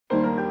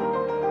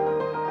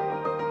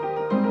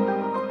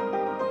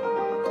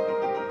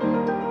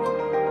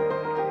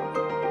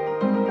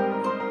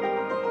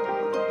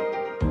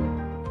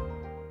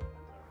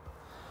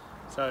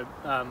So,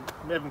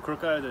 Evan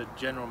Crooko, the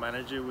General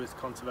Manager with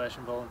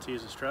Conservation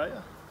Volunteers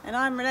Australia. And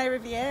I'm Renee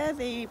Riviere,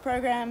 the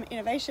Program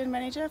Innovation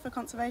Manager for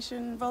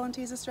Conservation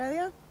Volunteers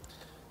Australia.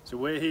 So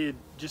we're here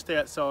just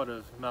outside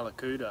of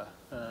Mallacoota,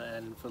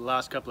 and for the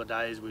last couple of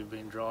days we've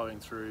been driving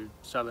through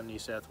southern New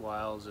South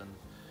Wales, and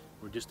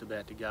we're just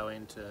about to go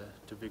into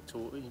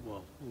Victoria,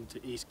 well,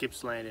 into East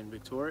Gippsland in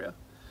Victoria.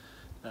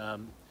 So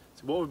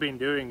what we've been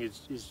doing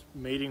is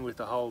meeting with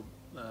the whole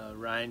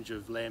range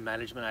of land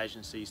management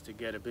agencies to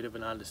get a bit of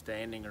an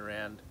understanding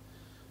around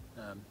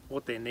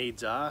what their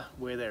needs are,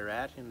 where they're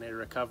at in their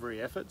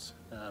recovery efforts,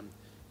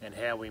 and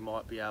how we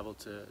might be able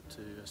to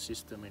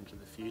assist them into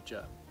the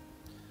future.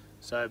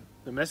 So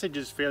the message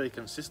is fairly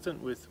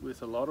consistent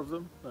with a lot of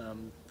them.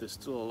 There's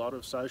still a lot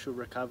of social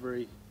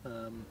recovery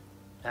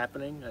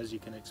happening, as you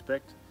can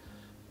expect.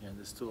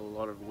 There's still a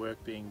lot of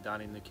work being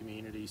done in the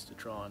communities to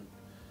try and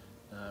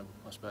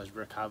I suppose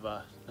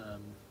recover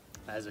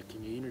as a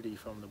community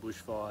from the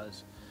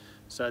bushfires.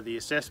 So the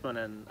assessment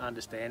and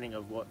understanding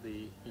of what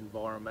the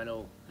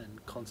environmental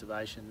and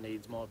conservation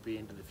needs might be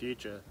into the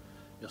future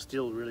are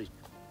still really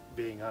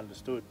being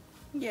understood.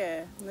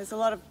 Yeah, and there's a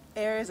lot of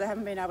areas I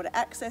haven't been able to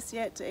access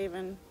yet to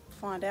even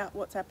find out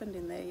what's happened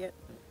in there yet.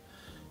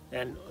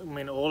 And I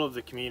mean, all of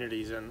the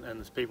communities and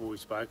the people we've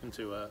spoken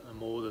to are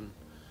more than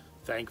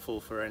thankful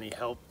for any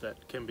help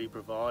that can be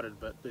provided,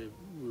 but we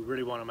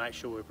really want to make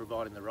sure we're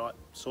providing the right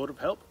sort of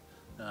help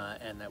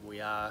and that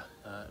we are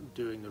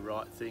doing the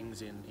right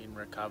things in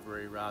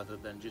recovery rather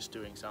than just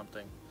doing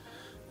something.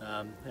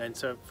 And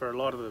so for a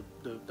lot of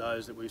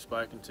those that we've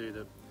spoken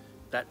to,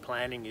 that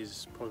planning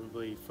is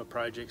probably for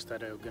projects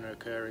that are going to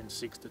occur in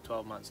 6 to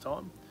 12 months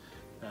time.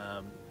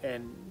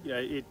 And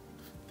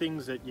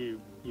things that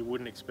you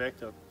wouldn't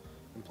expect are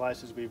in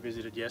places we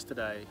visited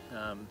yesterday.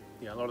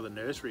 A lot of the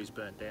nurseries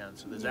burnt down,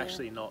 so there's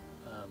actually not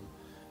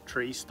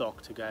tree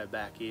stock to go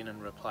back in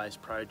and replace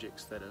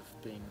projects that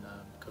have been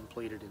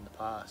completed in the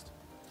past.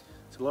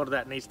 So a lot of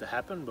that needs to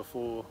happen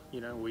before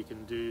we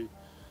can do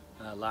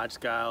large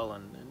scale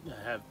and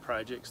have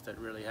projects that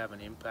really have an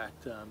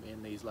impact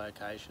in these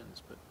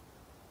locations. But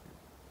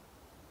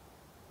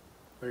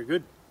very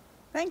good.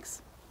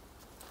 Thanks.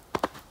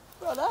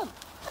 Well done.